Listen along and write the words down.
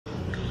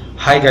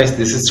Hi guys,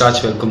 this is Raj.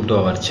 Welcome to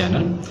our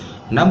channel.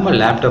 நம்ம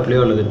லேப்டாப்லயோ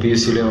அல்லது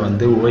பிசிலயோ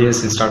வந்து OS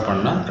இன்ஸ்டால்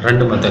பண்ணா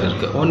ரெண்டு மெத்தட்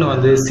இருக்கு. ஒன்னு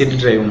வந்து CD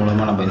டிரைவ்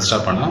மூலமா நம்ம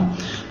இன்ஸ்டால் பண்ணலாம்.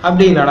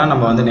 அப்படி இல்லனா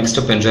நம்ம வந்து நெக்ஸ்ட்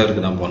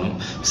பென்ட்ரைவ்க்கு தான் போணும்.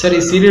 சரி,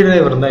 CD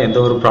டிரைவ் இருந்தா எந்த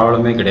ஒரு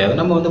ப்ராப்ளமே கிடையாது.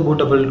 நம்ம வந்து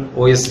bootable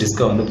OS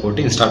டிஸ்கை வந்து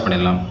போட்டு இன்ஸ்டால்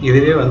பண்ணிடலாம்.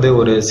 இதுவே வந்து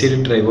ஒரு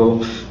CD டிரைவோ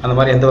அந்த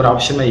மாதிரி எந்த ஒரு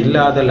ஆப்ஷனுமே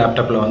இல்லாத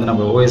லேப்டாப்ல வந்து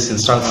நம்ம OS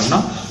இன்ஸ்டால்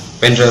பண்ணா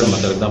பென்ட்ரைவ்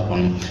மெத்தடுக்கு தான்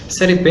போகணும்.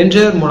 சரி,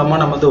 பென்ட்ரைவ் மூலமாக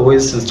நம்ம வந்து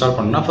OS இன்ஸ்டால்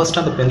பண்ணோம்னா ஃபர்ஸ்ட்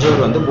அந்த பென்ட்ரைவ்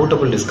வந்து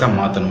பூட்டபிள் டிஸ்காக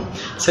மாற்றணும்.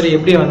 சரி,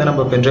 எப்படி வந்து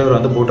நம்ம பென்ட்ரைவ்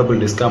வந்து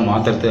பூட்டபிள் டிஸ்காக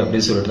மாற்றுறது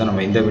அப்படின்னு சொல்லிட்டு தான்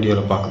நம்ம இந்த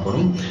வீடியோவில் பார்க்க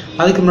போகிறோம்.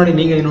 அதுக்கு முன்னாடி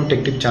நீங்கள் இன்னும்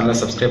டெக்டிக் சேனலை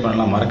சப்ஸ்கிரைப்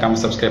பண்ணலாம்,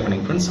 மறக்காமல் சப்ஸ்கிரைப்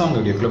பண்ணிங்க ஃப்ரெண்ட்ஸ். அவங்க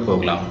வீடியோக்குள்ளே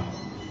போகலாம்.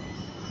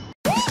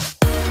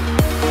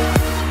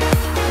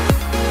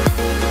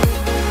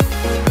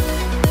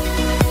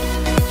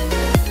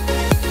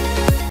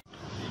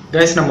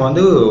 கைஸ், நம்ம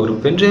வந்து ஒரு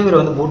பென்ட்ரைவர்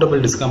வந்து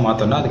பூட்டபிள் டிஸ்காக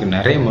மாற்றோம்னா அதுக்கு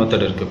நிறைய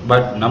மெத்தட் இருக்குது.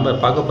 பட் நம்ம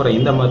பார்க்க போகிற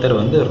இந்த மெத்தட்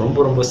வந்து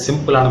ரொம்ப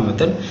சிம்பிளான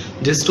மெத்தட்.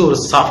 ஜஸ்ட் ஒரு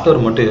சாஃப்ட்வேர்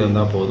மட்டும்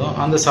இருந்தால் போதும்.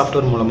 அந்த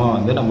சாஃப்ட்வேர் மூலமாக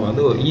வந்து நம்ம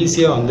வந்து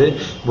ஈஸியாக வந்து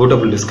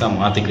பூட்டபிள் டிஸ்காக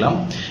மாற்றிக்கலாம்.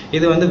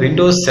 இது வந்து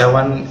Windows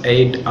 7,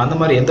 8 அந்த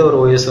மாதிரி எந்த ஒரு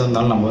OS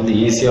இருந்தாலும் நம்ம வந்து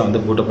ஈஸியாக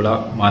வந்து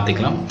பூட்டபிளாக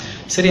மாற்றிக்கலாம்.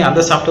 சரி, அந்த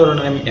சாஃப்ட்வேரோட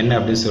நேம் என்ன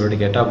அப்படின்னு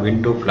சொல்லிட்டு கேட்டால்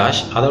Windows Flash.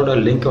 அதோட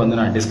லிங்க் வந்து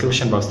நான்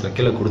டிஸ்கிரிப்ஷன் பாக்ஸில்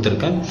கீழே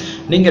கொடுத்துருக்கேன்,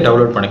 நீங்கள்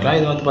டவுன்லோட் பண்ணிக்கலாம்.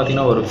 இது வந்து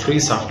பார்த்தீங்கன்னா ஒரு ஃப்ரீ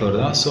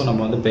சாஃப்ட்வேர் தான். ஸோ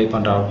நம்ம வந்து பே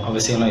பண்ணுற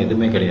அவசியம்லாம்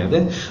எதுவுமே கிடையாது.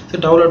 ஸோ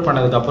டவுன்லோட்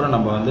பண்ணதுக்கப்புறம்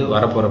நம்ம வந்து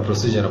வரப்போகிற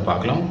ப்ரொசீஜரை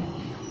பார்க்கலாம்.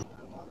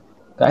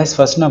 கைஸ்,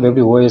 ஃபர்ஸ்ட் நம்ம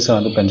எப்படி OS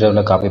வந்து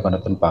பென்ட்ரைவில் காப்பி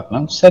பண்ணுறதுன்னு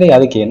பார்க்கலாம். சரி,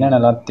 அதுக்கு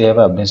என்னென்னலாம்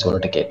தேவை அப்படின்னு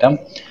சொல்லிட்டு கேட்டேன்.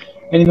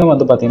 மினிமம்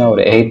வந்து பார்த்தீங்கன்னா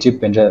ஒரு 8GB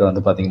பென்ட்ரைவ்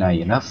வந்து பார்த்தீங்கன்னா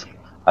இனஃப்.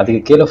 அதுக்கு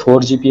கீழே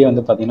 4GB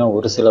வந்து பார்த்தீங்கன்னா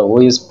ஒரு சில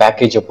OS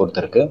பேக்கேஜை பொறுத்து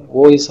இருக்குது.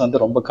 OS வந்து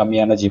ரொம்ப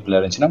கம்மியான ஜிபியில்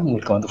இருந்துச்சுன்னா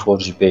உங்களுக்கு வந்து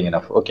 4GB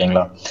இனஃப்.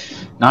 ஓகேங்களா?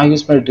 நான்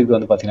யூஸ் பண்ணிட்டு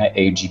வந்து பார்த்தீங்கன்னா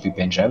 8GB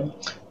பென்ட்ரைவ்.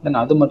 தென்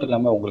அது மட்டும்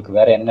இல்லாமல் உங்களுக்கு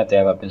வேறு என்ன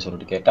தேவை அப்படின்னு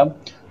சொல்லிட்டு கேட்டால்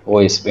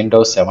OS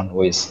Windows 7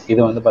 OS இது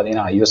வந்து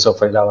பார்த்தீங்கன்னா ISO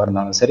ஃபைலாக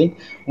இருந்தாலும் சரி,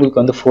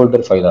 உங்களுக்கு வந்து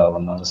ஃபோல்டர் ஃபைலாக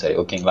இருந்தாலும் சரி.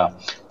 ஓகேங்களா?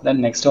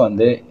 தென் நெக்ஸ்ட்டு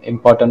வந்து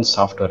இம்பார்ட்டன்ட்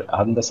சாஃப்ட்வேர்.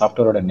 அந்த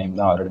சாஃப்ட்வேரோட நேம்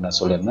தான் ஆல்ரெடி நான்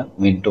சொல்லியிருந்தேன்,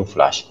 Windows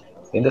Flash.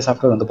 இந்த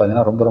சாஃப்ட்வேர் வந்து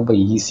பார்த்தீங்கன்னா ரொம்ப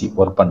ஈஸி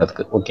ஒர்க்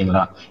பண்ணுறதுக்கு.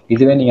 ஓகேங்களா?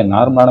 இதுவே நீங்கள்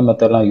நார்மலான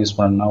மெத்தட்லாம் யூஸ்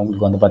பண்ணணும்னா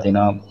உங்களுக்கு வந்து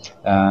பார்த்தீங்கன்னா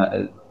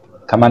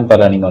கமாண்ட்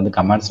பேரில் நீங்கள் வந்து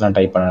கமாண்ட்ஸ்லாம்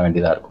டைப் பண்ண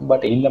வேண்டியதாக இருக்கும்.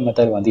 பட் இந்த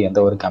மெத்தட் வந்து எந்த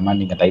ஒரு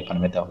கமாண்ட் நீங்கள் டைப்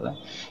பண்ணவே தேவையில்ல.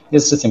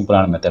 ஜஸ்ட்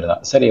சிம்பிளான மெத்தட்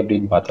தான். சரி,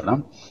 எப்படின்னு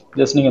பார்த்துக்கலாம்.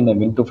 ஜஸ்ட் நீங்கள் இந்த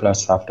Windows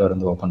Flash சாஃப்ட்வேர்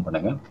வந்து ஓப்பன்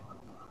பண்ணுங்கள்.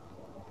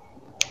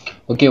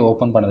 ஓகே,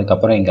 ஓப்பன்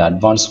பண்ணதுக்கப்புறம் இங்கே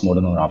அட்வான்ஸ்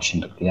மோடுன்னு ஒரு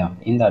ஆப்ஷன் இருக்கு இல்லையா?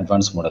 இந்த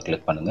அட்வான்ஸ் மோடை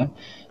கிளிக் பண்ணுங்கள்.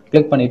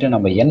 கிளிக் பண்ணிவிட்டு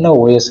நம்ம என்ன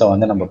OSஐ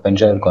வந்து நம்ம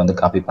பென்ட்ரைவுக்கு வந்து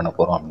காப்பி பண்ண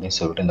போகிறோம் அப்படின்னு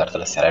சொல்லிட்டு இந்த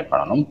இடத்துல செலக்ட்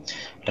பண்ணணும்.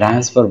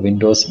 Transfer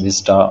Windows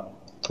Vista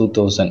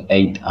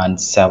 2008 and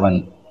 7,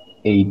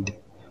 8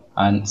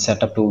 and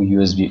setup to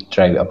USB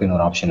drive அப்படின்னு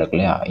ஒரு ஆப்ஷன் இருக்கு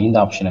இல்லையா? இந்த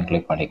ஆப்ஷனை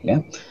கிளிக் பண்ணிக்கங்க.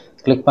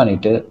 கிளிக்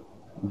பண்ணிவிட்டு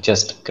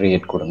ஜஸ்ட்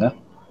கிரியேட் கொடுங்க.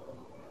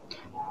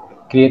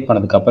 கிரியேட்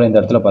பண்ணதுக்கப்புறம் இந்த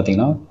இடத்துல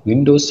பார்த்தீங்கன்னா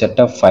விண்டோஸ்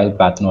செட்டப் ஃபைல்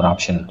பேத்னு ஒரு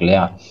ஆப்ஷன் இருக்கு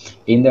இல்லையா?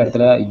 இந்த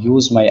இடத்துல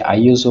யூஸ் மை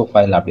ISO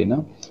ஃபைல் அப்படின்னா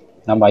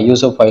நம்ம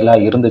ISO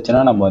ஃபைலாக இருந்துச்சுன்னா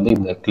நம்ம வந்து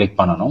இந்த கிளிக்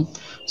பண்ணணும்.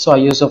 ஸோ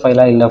ISO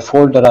ஃபைலாக இல்லை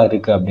ஃபோல்டராக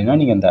இருக்குது அப்படின்னா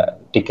நீங்கள் இந்த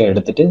டிக்கை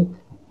எடுத்துகிட்டு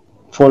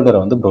ஃபோல்டரை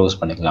வந்து ப்ரௌஸ்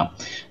பண்ணிக்கலாம்.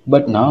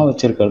 பட் நான்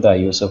வச்சுருக்கிறது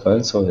ISO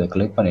ஃபைல். ஸோ இதை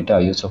கிளிக் பண்ணிவிட்டு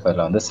ISO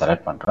ஃபைலை வந்து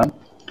செலக்ட் பண்ணுறேன்.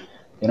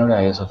 என்னோடய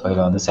ISO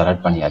ஃபைலை வந்து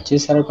செலக்ட் பண்ணியாச்சு.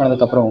 செலக்ட்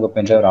பண்ணதுக்கப்புறம் உங்கள்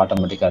பென்ட்ரைவ்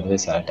ஆட்டோமேட்டிக்காக அதுவே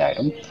செலக்ட்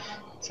ஆகிடும்.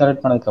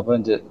 செலக்ட்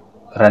பண்ணதுக்கப்புறம்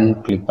ரன்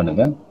கிளிக்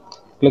பண்ணுங்கள்.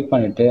 கிளிக்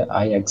பண்ணிவிட்டு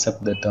I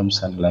accept the terms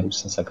and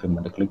licence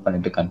agreement click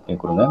பண்ணிவிட்டு கண்டினியூ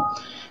கொடுங்க.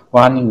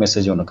 வார்னிங்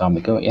மெசேஜ் ஒன்று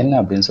காமிக்கும். என்ன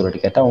அப்படின்னு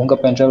சொல்லிட்டு கேட்டால் உங்கள்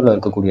பென்ட்ரைவில்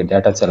இருக்கக்கூடிய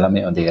டேட்டாஸ்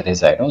எல்லாமே வந்து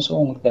எரேஸ் ஆகிடும். ஸோ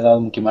உங்களுக்கு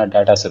ஏதாவது முக்கியமான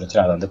டேட்டாஸ்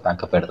இருந்துச்சுன்னா அதை வந்து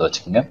பேக்கப் எடுத்து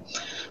வச்சுக்கோங்க.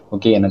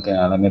 ஓகே, எனக்கு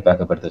எல்லாமே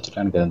பேக்கப் எடுத்து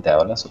வச்சுட்டேன், எனக்கு எதுவும்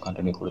தேவையில்லை. ஸோ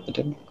கண்டினியூ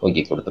கொடுத்துட்டு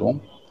ஓகே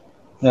கொடுத்துருவோம்.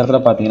 இந்த இடத்துல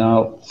பார்த்தீங்கன்னா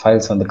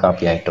ஃபைல்ஸ் வந்து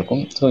காப்பி ஆகிட்டு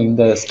இருக்கும். ஸோ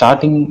இந்த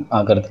ஸ்டார்டிங்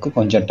ஆகிறதுக்கு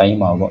கொஞ்சம் டைம்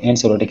ஆகும்.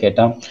 ஏன்னு சொல்லிட்டு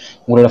கேட்டால்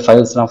உங்களோட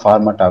ஃபைல்ஸ்லாம்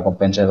ஃபார்மேட் ஆகும்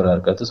பென்ட்ரைவில்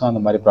இருக்கிறது. ஸோ அந்த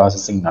மாதிரி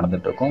ப்ராசஸிங்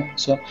நடந்துகிட்ருக்கும்.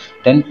 ஸோ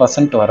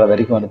 10% வர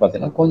வரைக்கும் வந்து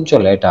பார்த்தீங்கன்னா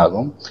கொஞ்சம் லேட்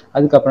ஆகும்.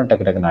 அதுக்கப்புறம்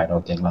டக்குன்னு ஆகிடும்.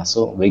 ஓகேங்களா?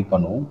 ஸோ வெயிட்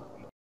பண்ணுவோம்.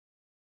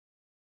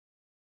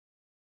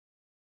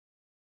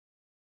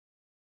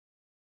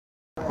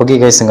 ஓகே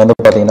கைஸ், இங்கே வந்து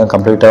பார்த்தீங்கன்னா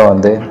கம்ப்ளீட்டாக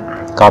வந்து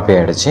காப்பி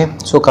ஆகிடுச்சு.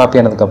 ஸோ காப்பி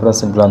ஆனதுக்கப்புறம்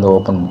சிம்பிளாக வந்து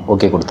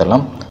ஓகே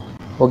கொடுத்துடலாம்.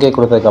 ஓகே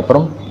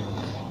கொடுத்ததுக்கப்புறம்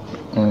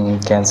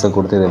கேன்சல்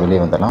கொடுத்து இதை வெளியே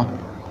வந்துடலாம்.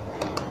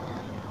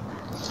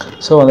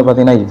 ஸோ வந்து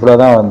பார்த்திங்கன்னா இவ்வளோ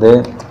தான் வந்து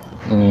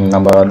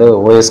நம்ம வந்து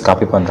OS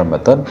காப்பி பண்ணுற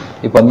மெத்தட்.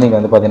 இப்போ வந்து நீங்கள்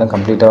வந்து பார்த்தீங்கன்னா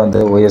கம்ப்ளீட்டாக வந்து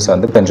OS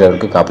வந்து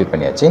பென்ட்ரைவுக்கு காப்பி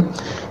பண்ணியாச்சு.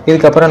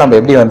 இதுக்கப்புறம் நம்ம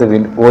எப்படி வந்து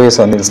OS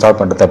வந்து இன்ஸ்டால்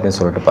பண்ணுறது அப்படின்னு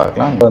சொல்லிட்டு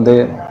பார்க்கலாம். இப்போ வந்து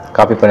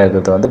காப்பி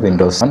பண்ணியிருக்கிறது வந்து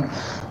Windows 7.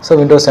 ஸோ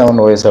Windows 7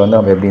 OSஐ வந்து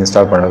நம்ம எப்படி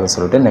இன்ஸ்டால் பண்ணுறதுன்னு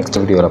சொல்லிட்டு நெக்ஸ்ட்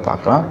வீடியோவில்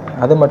பார்க்கலாம்.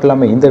 அது மட்டும்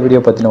இல்லாமல் இந்த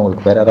வீடியோ பற்றின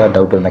உங்களுக்கு வேறு ஏதாவது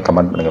டவுட் இருந்தால்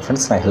கமெண்ட் பண்ணுங்கள்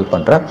ஃப்ரெண்ட்ஸ், நான் ஹெல்ப்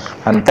பண்ணுறேன்.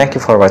 அண்ட்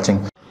தேங்க்யூ ஃபார்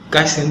வாட்சிங்.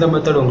 கைஸ், இந்த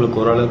மெத்தட் உங்களுக்கு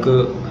ஓரளவுக்கு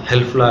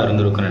ஹெல்ப்ஃபுல்லாக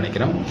இருந்திருக்குன்னு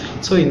நினைக்கிறேன்.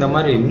 ஸோ இந்த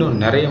மாதிரி இன்னும்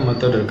நிறைய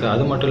மெத்தட் இருக்குது.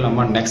 அது மட்டும்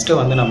இல்லாமல் நெக்ஸ்ட்டு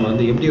வந்து நம்ம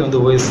வந்து எப்படி வந்து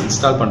OS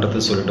இன்ஸ்டால்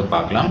பண்ணுறதுன்னு சொல்லிட்டு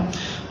பார்க்கலாம்.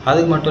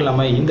 அதுக்கு மட்டும்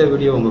இல்லாமல் இந்த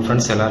வீடியோ உங்கள்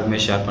ஃப்ரெண்ட்ஸ் எல்லாருமே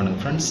ஷேர்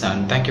பண்ணுங்கள் ஃப்ரெண்ட்ஸ்.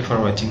 அண்ட் தேங்க்யூ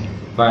ஃபார் வாட்சிங்.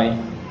 பாய்.